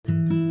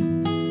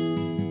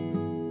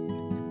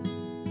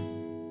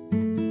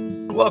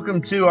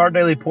Welcome to Our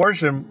Daily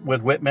Portion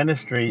with WIT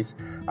Ministries.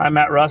 I'm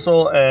Matt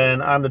Russell,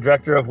 and I'm the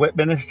director of WIT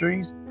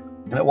Ministries.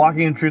 And at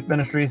Walking in Truth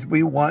Ministries,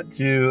 we want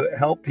to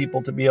help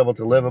people to be able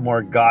to live a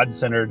more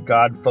God-centered,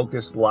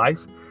 God-focused life,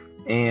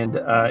 and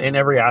in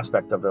every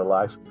aspect of their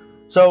life.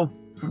 So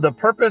the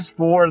purpose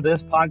for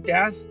this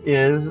podcast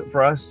is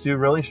for us to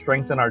really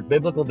strengthen our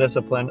biblical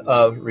discipline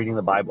of reading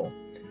the Bible.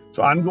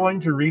 So I'm going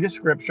to read a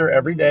scripture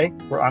every day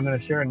where I'm going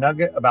to share a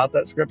nugget about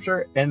that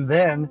scripture, and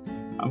then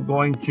I'm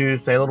going to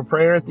say a little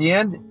prayer at the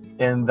end,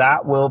 and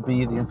that will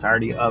be the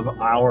entirety of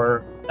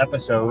our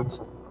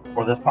episodes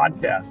for this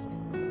podcast.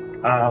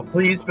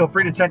 Please feel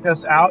free to check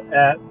us out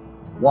at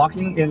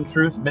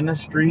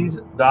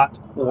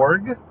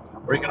walkingintruthministries.org,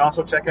 or you can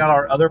also check out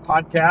our other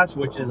podcast,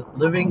 which is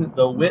Living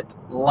the WIT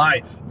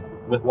Life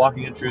with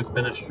Walking in Truth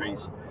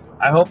Ministries.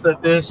 I hope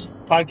that this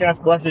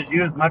podcast blesses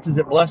you as much as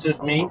it blesses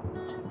me.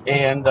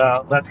 And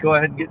let's go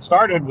ahead and get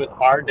started with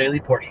our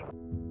daily portion.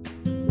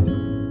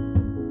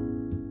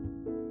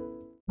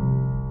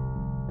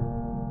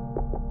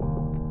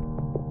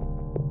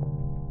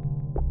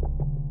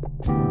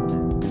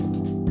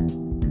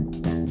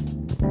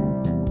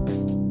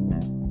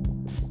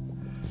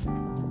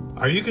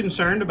 Are you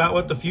concerned about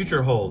what the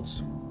future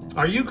holds?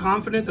 Are you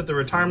confident that the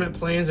retirement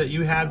plans that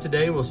you have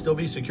today will still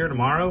be secure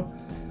tomorrow?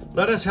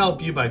 Let us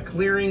help you by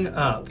clearing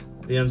up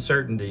the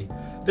uncertainty.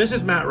 This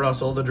is Matt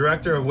Russell, the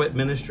director of WIT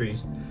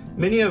Ministries.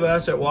 Many of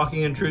us at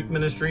Walking in Truth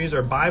Ministries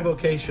are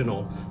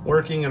bivocational,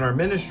 working in our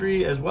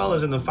ministry as well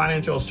as in the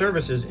financial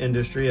services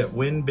industry at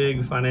Win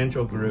Big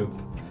Financial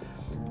Group.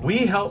 We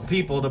help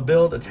people to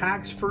build a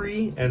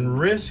tax-free and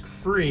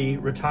risk-free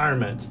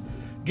retirement.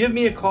 Give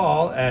me a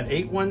call at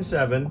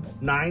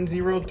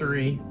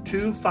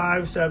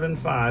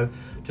 817-903-2575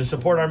 to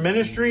support our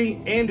ministry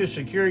and to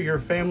secure your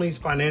family's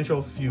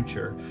financial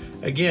future.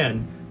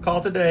 Again,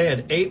 call today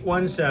at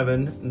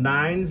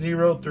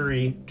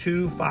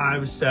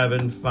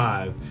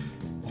 817-903-2575.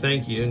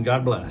 Thank you and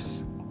God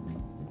bless.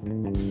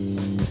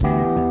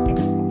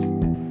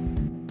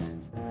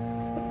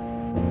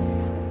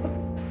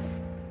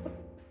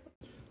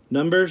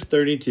 Numbers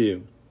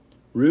 32.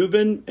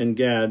 Reuben and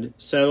Gad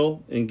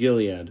settle in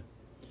Gilead.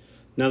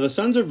 Now the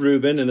sons of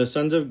Reuben and the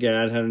sons of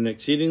Gad had an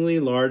exceedingly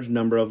large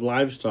number of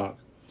livestock.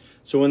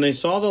 So when they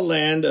saw the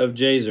land of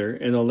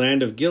Jazer and the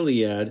land of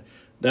Gilead,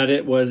 that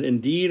it was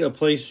indeed a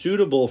place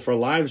suitable for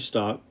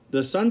livestock,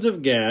 the sons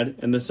of Gad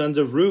and the sons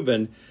of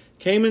Reuben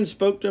came and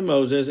spoke to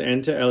Moses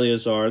and to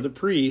Eleazar the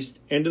priest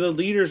and to the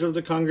leaders of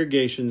the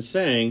congregation,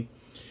 saying,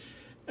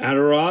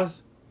 Ataroth,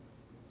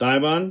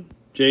 Dibon,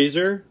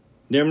 Jazer,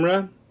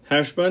 Nimrah,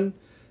 Heshbon,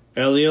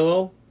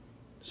 Eliel,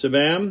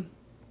 Sebam,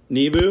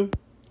 Nebu,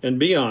 and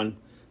Beon,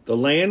 the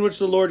land which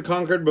the Lord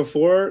conquered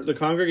before the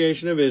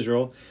congregation of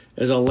Israel,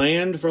 is a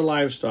land for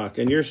livestock,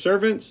 and your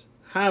servants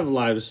have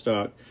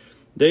livestock.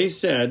 They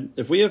said,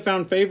 If we have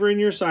found favor in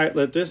your sight,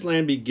 let this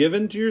land be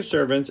given to your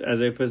servants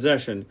as a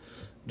possession.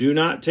 Do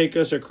not take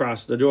us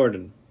across the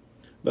Jordan.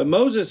 But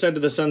Moses said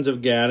to the sons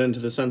of Gad and to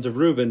the sons of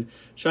Reuben,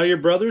 Shall your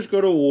brothers go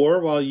to war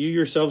while you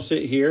yourselves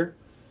sit here?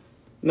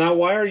 Now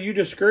why are you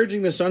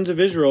discouraging the sons of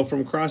Israel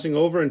from crossing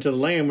over into the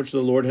land which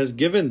the Lord has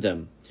given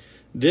them?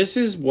 This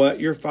is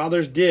what your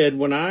fathers did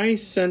when I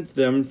sent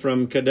them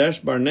from Kadesh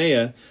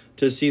Barnea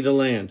to see the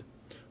land.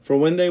 For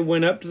when they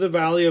went up to the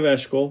valley of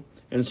Eshcol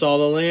and saw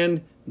the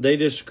land, they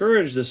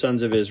discouraged the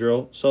sons of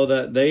Israel, so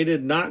that they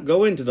did not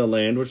go into the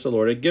land which the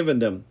Lord had given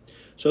them.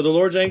 So the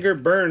Lord's anger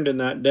burned in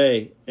that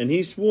day, and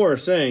he swore,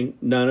 saying,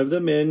 None of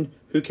the men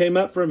who came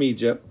up from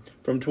Egypt,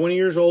 from 20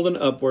 years old and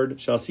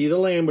upward, shall see the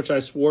land which I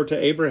swore to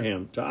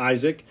Abraham, to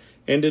Isaac,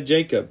 and to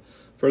Jacob,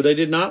 for they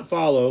did not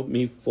follow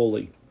me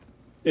fully.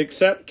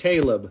 Except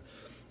Caleb,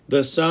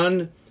 the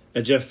son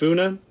of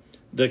Jephunneh,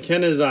 the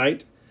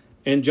Kenizzite,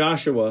 and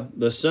Joshua,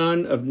 the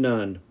son of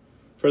Nun,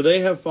 for they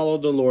have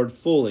followed the Lord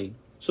fully.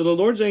 So the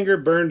Lord's anger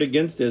burned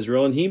against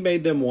Israel, and he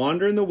made them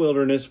wander in the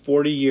wilderness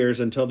 40 years,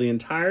 until the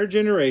entire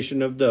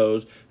generation of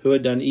those who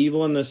had done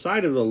evil in the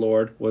sight of the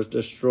Lord was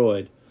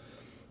destroyed.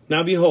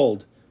 Now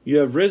behold, you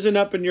have risen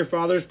up in your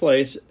father's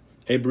place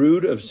a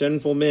brood of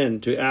sinful men,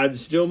 to add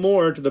still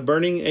more to the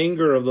burning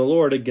anger of the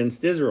Lord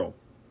against Israel.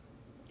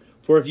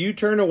 For if you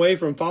turn away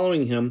from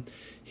following him,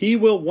 he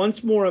will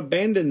once more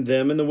abandon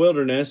them in the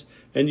wilderness,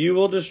 and you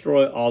will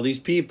destroy all these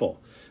people.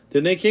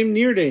 Then they came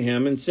near to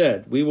him and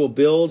said, We will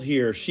build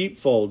here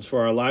sheepfolds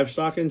for our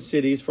livestock and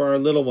cities for our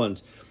little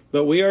ones.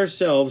 But we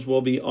ourselves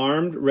will be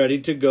armed, ready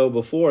to go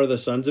before the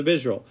sons of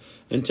Israel,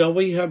 until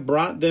we have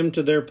brought them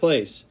to their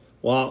place,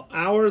 while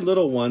our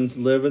little ones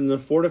live in the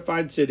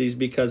fortified cities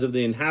because of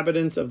the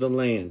inhabitants of the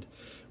land.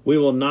 We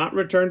will not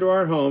return to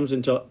our homes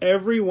until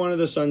every one of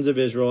the sons of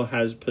Israel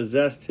has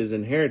possessed his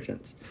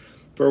inheritance.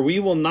 For we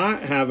will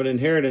not have an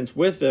inheritance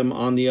with them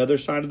on the other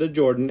side of the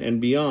Jordan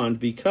and beyond,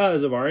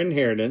 because of our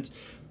inheritance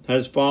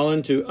has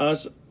fallen to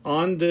us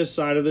on this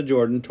side of the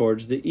Jordan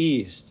towards the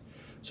east.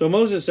 So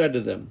Moses said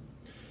to them,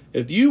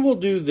 If you will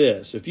do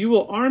this, if you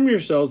will arm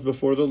yourselves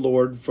before the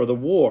Lord for the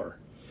war,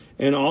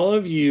 and all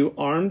of you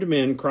armed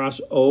men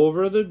cross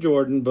over the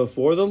Jordan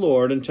before the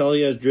Lord until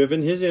he has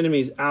driven his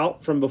enemies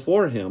out from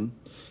before him,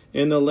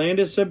 and the land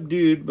is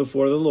subdued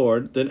before the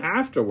Lord, then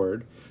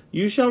afterward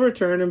you shall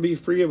return and be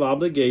free of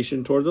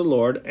obligation toward the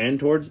Lord and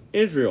towards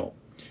Israel.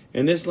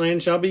 And this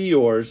land shall be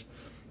yours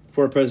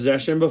for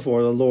possession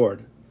before the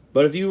Lord.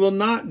 But if you will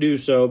not do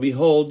so,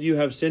 behold, you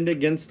have sinned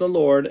against the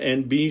Lord,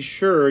 and be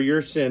sure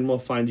your sin will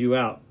find you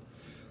out.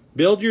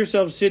 Build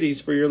yourselves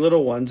cities for your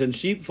little ones and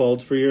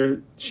sheepfolds for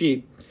your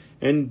sheep,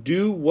 and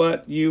do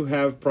what you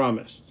have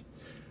promised.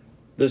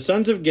 The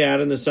sons of Gad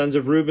and the sons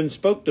of Reuben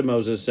spoke to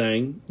Moses,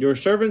 saying, Your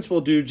servants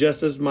will do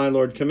just as my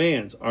Lord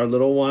commands. Our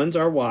little ones,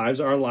 our wives,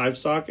 our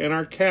livestock, and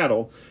our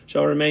cattle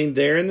shall remain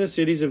there in the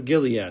cities of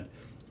Gilead,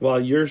 while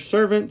your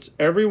servants,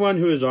 everyone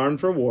who is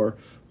armed for war,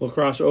 will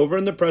cross over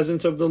in the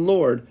presence of the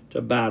Lord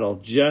to battle,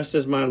 just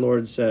as my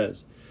Lord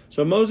says.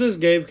 So Moses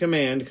gave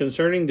command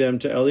concerning them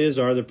to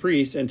Eleazar the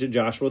priest and to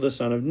Joshua the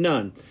son of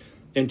Nun,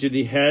 and to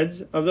the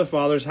heads of the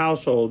fathers'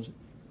 households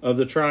of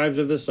the tribes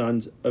of the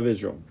sons of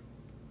Israel.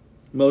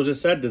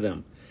 Moses said to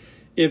them,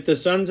 If the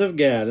sons of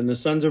Gad and the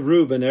sons of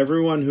Reuben,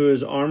 everyone who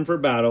is armed for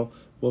battle,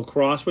 will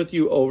cross with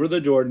you over the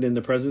Jordan in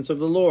the presence of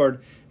the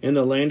Lord, and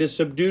the land is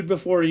subdued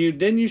before you,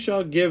 then you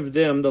shall give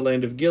them the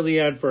land of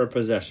Gilead for a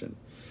possession.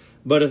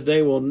 But if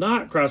they will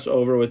not cross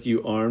over with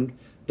you armed,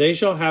 they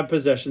shall have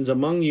possessions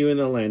among you in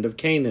the land of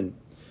Canaan.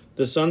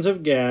 The sons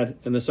of Gad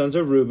and the sons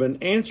of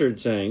Reuben answered,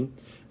 saying,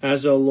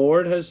 As the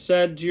Lord has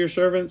said to your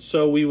servants,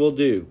 so we will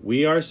do.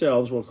 We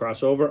ourselves will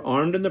cross over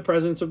armed in the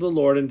presence of the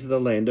Lord into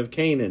the land of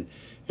Canaan,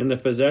 and the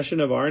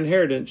possession of our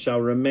inheritance shall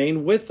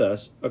remain with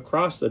us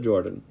across the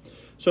Jordan.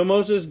 So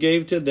Moses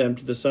gave to them,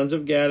 to the sons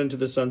of Gad and to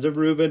the sons of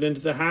Reuben, and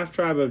to the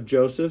half-tribe of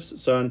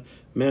Joseph's son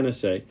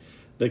Manasseh,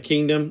 the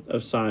kingdom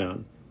of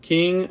Sihon,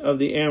 king of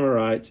the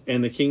Amorites,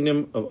 and the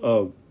kingdom of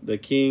Og, the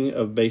king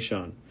of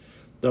Bashan,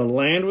 the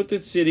land with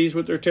its cities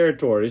with their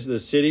territories, the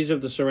cities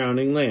of the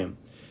surrounding land.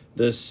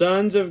 The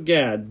sons of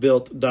Gad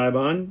built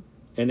Dibon,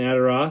 and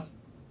Adaroth,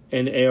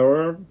 and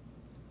Aor,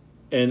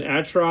 and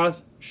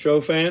Atroth,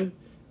 Shophan,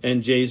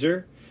 and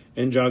Jazer,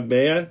 and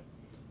Jogbeah,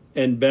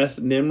 and Beth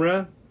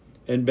Nimrah,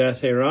 and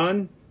Beth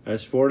Haran,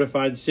 as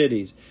fortified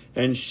cities,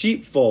 and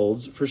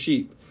sheepfolds for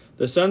sheep.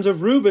 The sons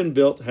of Reuben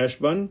built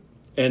Heshbon,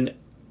 and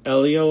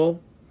Eliel,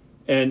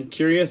 and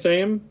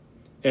Kiriathaim,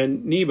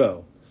 and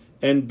Nebo,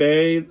 and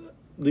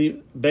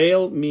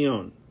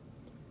Baal-Meon,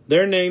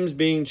 their names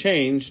being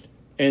changed,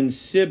 and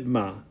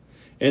Sibmah.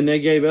 And they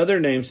gave other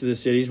names to the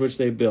cities which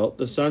they built.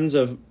 The sons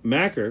of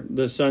Machir,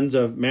 the sons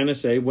of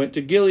Manasseh, went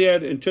to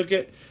Gilead and took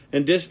it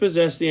and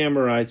dispossessed the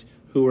Amorites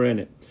who were in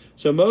it.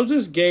 So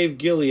Moses gave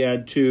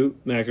Gilead to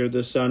Machir,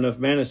 the son of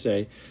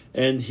Manasseh,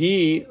 and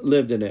he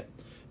lived in it.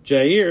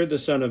 Jair, the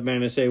son of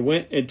Manasseh,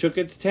 went and took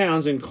its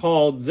towns and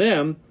called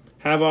them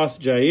Havoth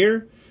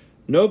Jair.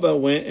 Nobah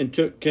went and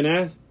took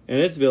Kenath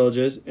and its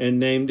villages and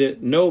named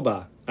it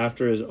Nobah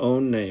after his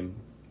own name.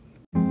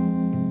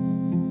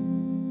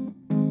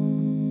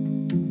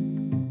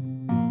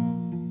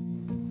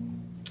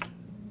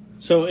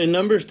 So in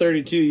Numbers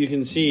 32, you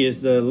can see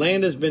as the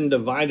land has been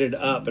divided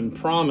up and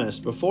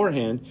promised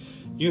beforehand,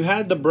 you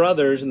had the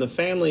brothers and the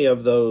family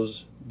of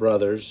those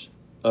brothers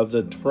of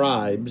the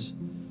tribes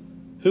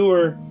who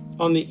were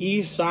on the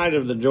east side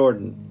of the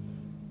Jordan.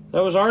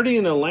 That was already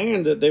in the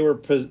land that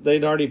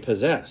they'd already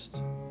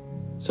possessed.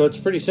 So it's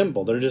pretty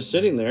simple. They're just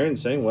sitting there and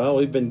saying, well,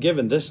 we've been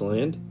given this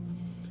land.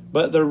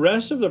 But the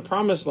rest of the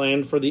promised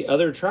land for the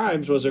other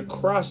tribes was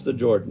across the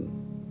Jordan.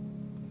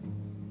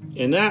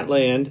 And that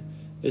land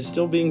is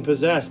still being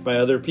possessed by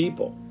other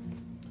people.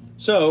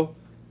 So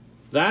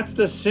that's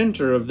the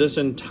center of this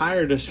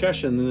entire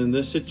discussion and in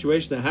this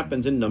situation that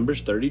happens in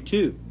Numbers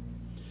 32,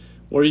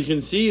 where you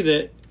can see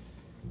that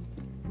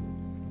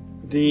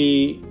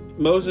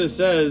Moses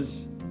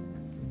says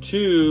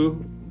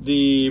to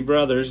the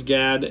brothers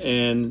Gad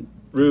and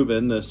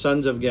Reuben, the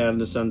sons of Gad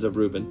and the sons of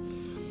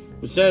Reuben,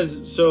 it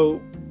says,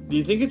 so do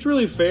you think it's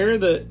really fair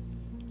that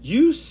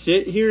you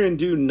sit here and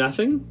do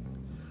nothing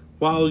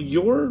while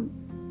your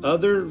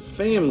other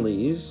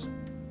families,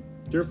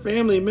 your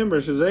family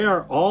members, because they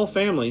are all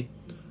family,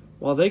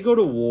 while they go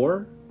to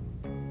war?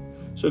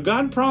 So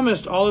God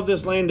promised all of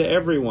this land to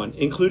everyone,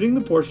 including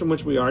the portion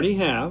which we already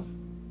have.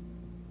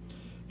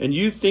 And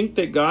you think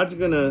that God's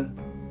going to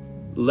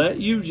let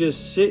you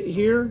just sit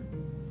here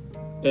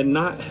and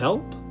not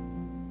help?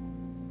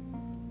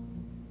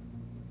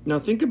 Now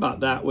think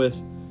about that with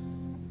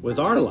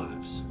our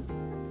lives.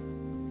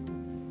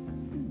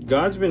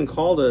 God's been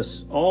called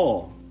us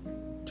all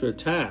to a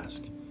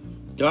task.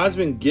 God's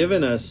been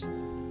given us,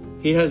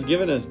 He has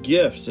given us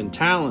gifts and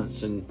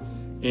talents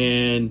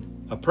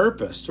and a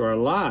purpose to our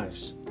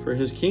lives for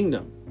His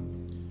kingdom.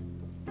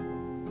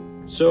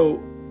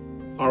 So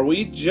are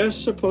we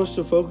just supposed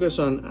to focus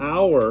on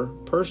our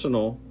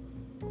personal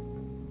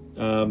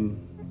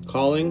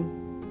calling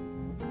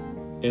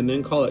and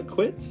then call it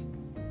quits?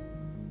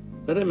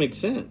 That doesn't make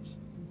sense.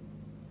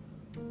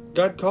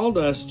 God called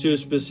us to a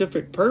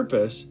specific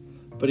purpose,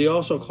 but He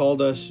also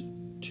called us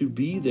to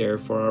be there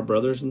for our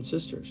brothers and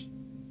sisters,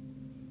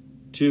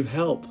 to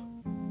help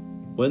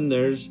when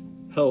there's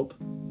help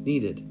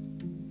needed.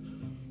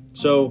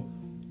 So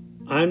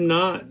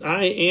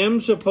I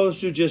am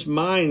supposed to just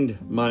mind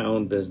my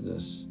own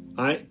business.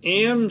 I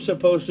am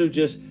supposed to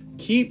just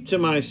keep to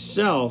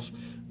myself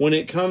when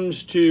it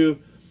comes to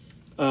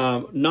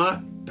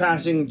not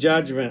passing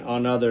judgment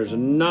on others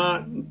and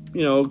not,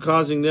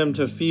 causing them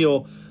to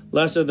feel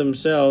less of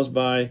themselves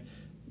by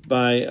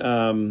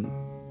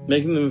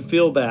making them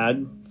feel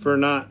bad for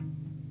not,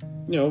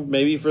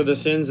 maybe for the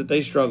sins that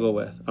they struggle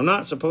with. I'm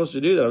not supposed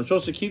to do that. I'm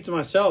supposed to keep to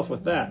myself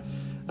with that.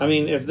 I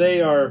mean, if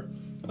they are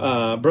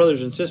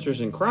brothers and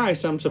sisters in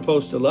Christ, I'm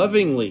supposed to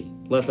lovingly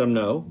let them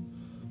know.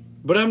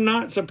 But I'm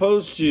not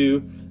supposed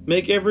to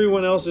make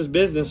everyone else's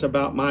business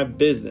about my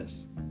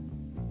business.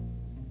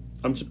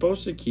 I'm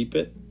supposed to keep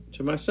it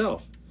to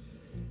myself,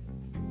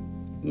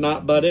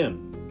 not butt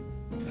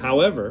in.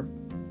 However,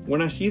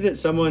 when I see that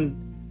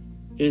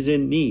someone is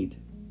in need,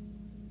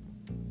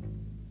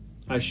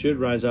 I should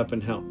rise up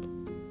and help.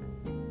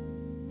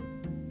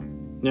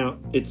 Now,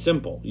 it's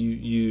simple.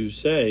 You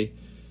say,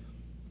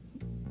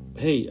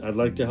 hey, I'd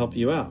like to help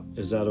you out.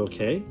 Is that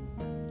okay?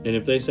 And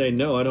if they say,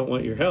 no, I don't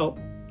want your help,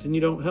 then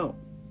you don't help.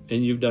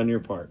 And you've done your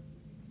part.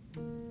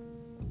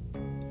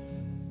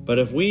 But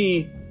if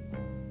we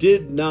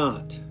did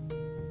not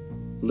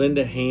lend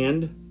a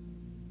hand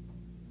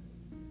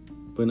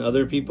when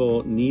other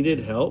people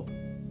needed help,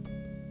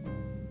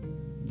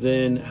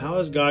 then how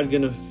is God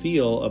going to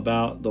feel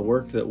about the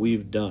work that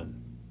we've done?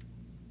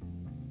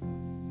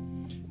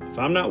 If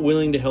I'm not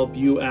willing to help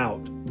you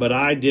out, but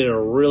I did a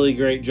really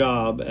great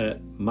job at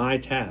my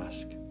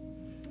task,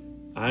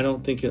 I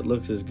don't think it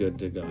looks as good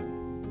to God.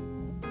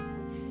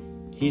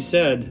 He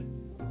said,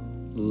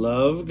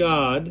 love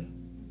God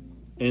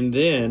and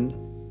then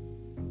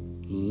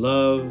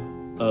love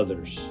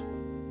others.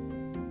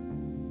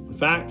 In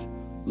fact,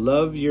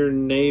 love your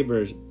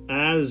neighbors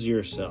as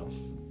yourself,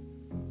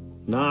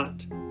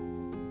 not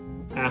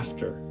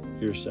after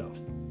yourself.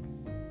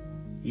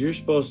 You're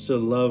supposed to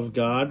love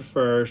God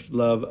first,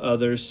 love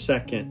others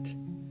second,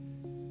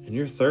 and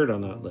you're third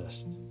on that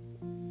list.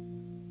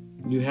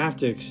 You have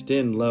to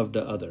extend love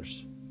to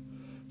others.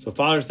 So,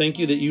 Father, thank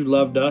you that you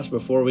loved us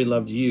before we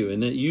loved you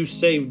and that you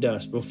saved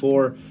us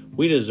before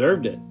we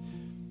deserved it.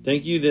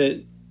 Thank you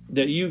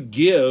that you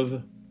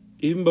give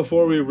even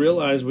before we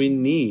realize we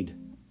need.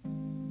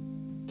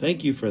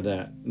 Thank you for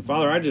that. And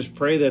Father, I just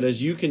pray that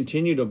as you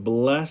continue to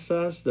bless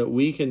us, that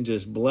we can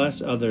just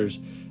bless others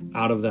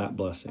out of that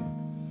blessing.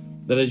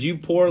 That as you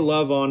pour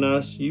love on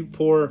us, you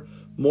pour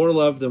more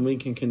love than we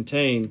can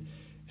contain.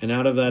 And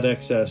out of that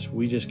excess,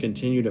 we just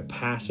continue to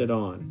pass it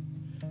on.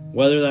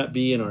 Whether that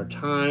be in our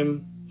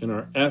time, in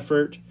our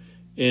effort,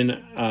 in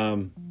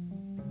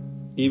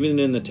even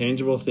in the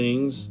tangible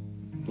things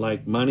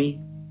like money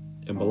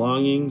and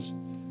belongings.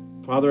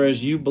 Father,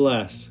 as you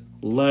bless,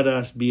 let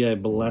us be a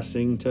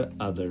blessing to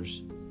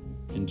others.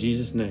 In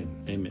Jesus'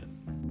 name, amen.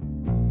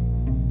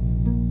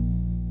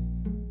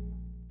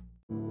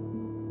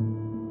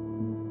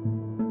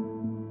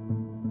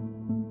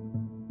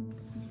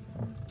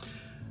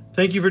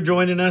 Thank you for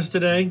joining us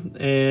today,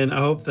 and I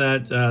hope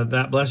that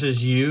that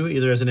blesses you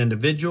either as an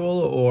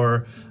individual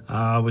or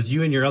with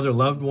you and your other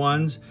loved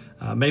ones.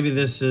 Maybe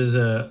this is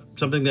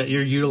something that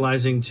you're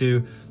utilizing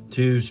to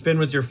spend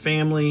with your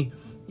family,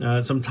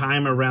 some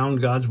time around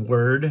God's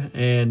Word,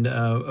 and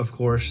of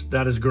course,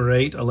 that is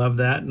great. I love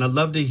that, and I'd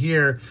love to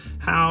hear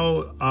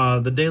how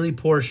the Daily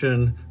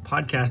Portion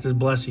podcast is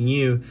blessing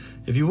you.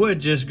 If you would,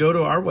 just go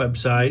to our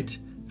website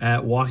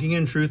at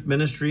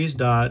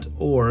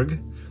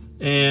walkingintruthministries.org.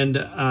 And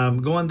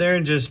go on there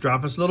and just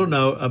drop us a little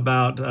note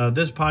about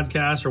this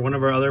podcast or one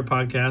of our other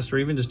podcasts, or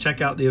even just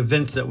check out the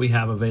events that we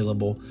have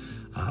available.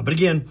 But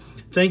again,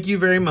 thank you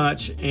very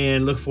much,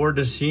 and look forward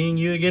to seeing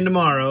you again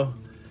tomorrow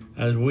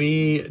as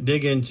we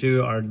dig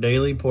into our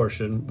daily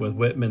portion with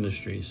WIT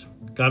Ministries.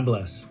 God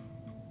bless.